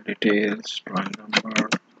required details, drawing number,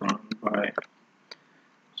 drawn by.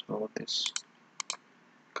 So this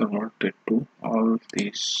converted to all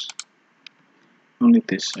these, only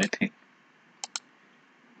this I think,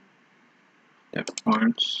 def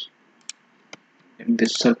points. In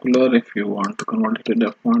this circular, if you want to convert it to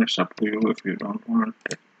def point, it's up to you. If you don't want,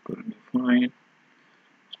 it will be fine.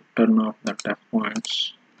 So turn off the def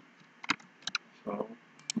points. So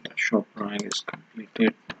the shop drawing is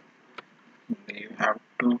completed. You have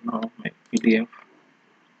to now make PDF.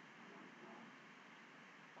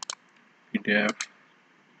 Okay,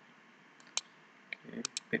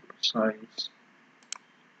 paper size.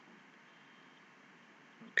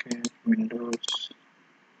 Okay, Windows.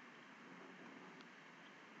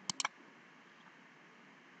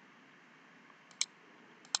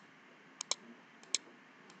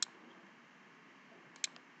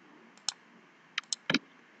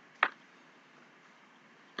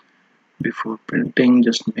 Before printing,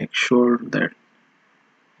 just make sure that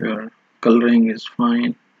your coloring is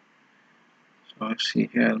fine. So I see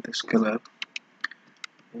here this color,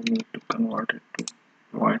 you need to convert it to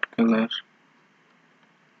white color.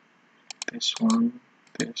 This one,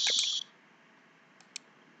 this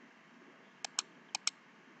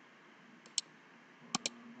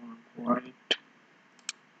white,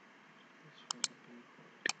 this will be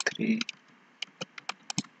 43.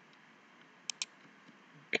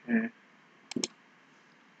 Okay,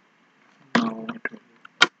 now it will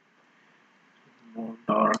be more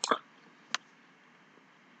dark.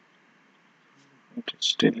 It is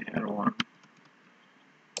still here one.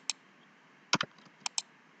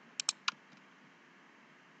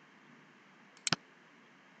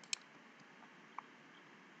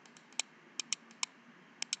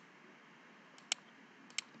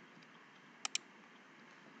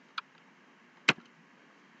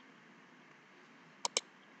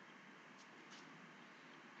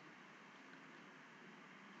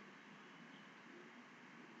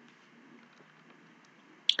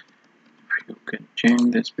 You can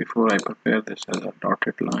change this. Before I prepare this as a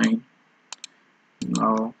dotted line.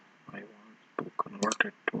 Now I want to convert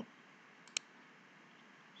it to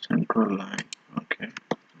central line. Okay,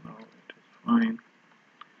 now it is fine.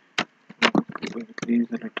 To increase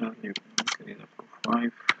a little, you can increase up to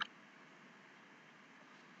 5.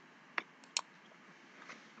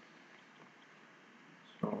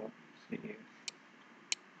 So see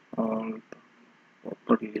all the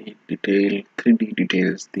properly detailed 3D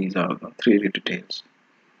details. These are the 3D details.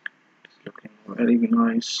 It's looking very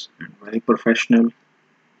nice and very professional.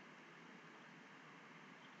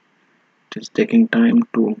 It is taking time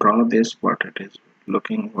to draw this, but it is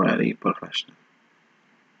looking very professional.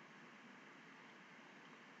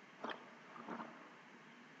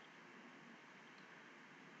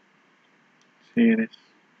 See this.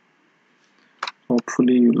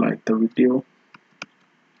 Hopefully you like the video.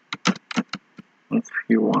 If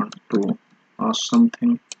you want to ask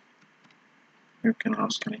something, you can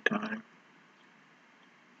ask anytime.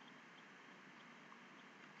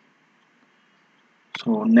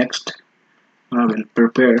 So next I will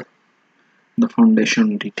prepare the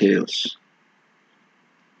foundation details.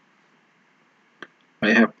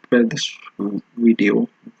 I have prepared this video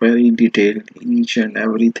very detailed, each and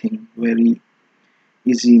everything very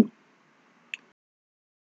easy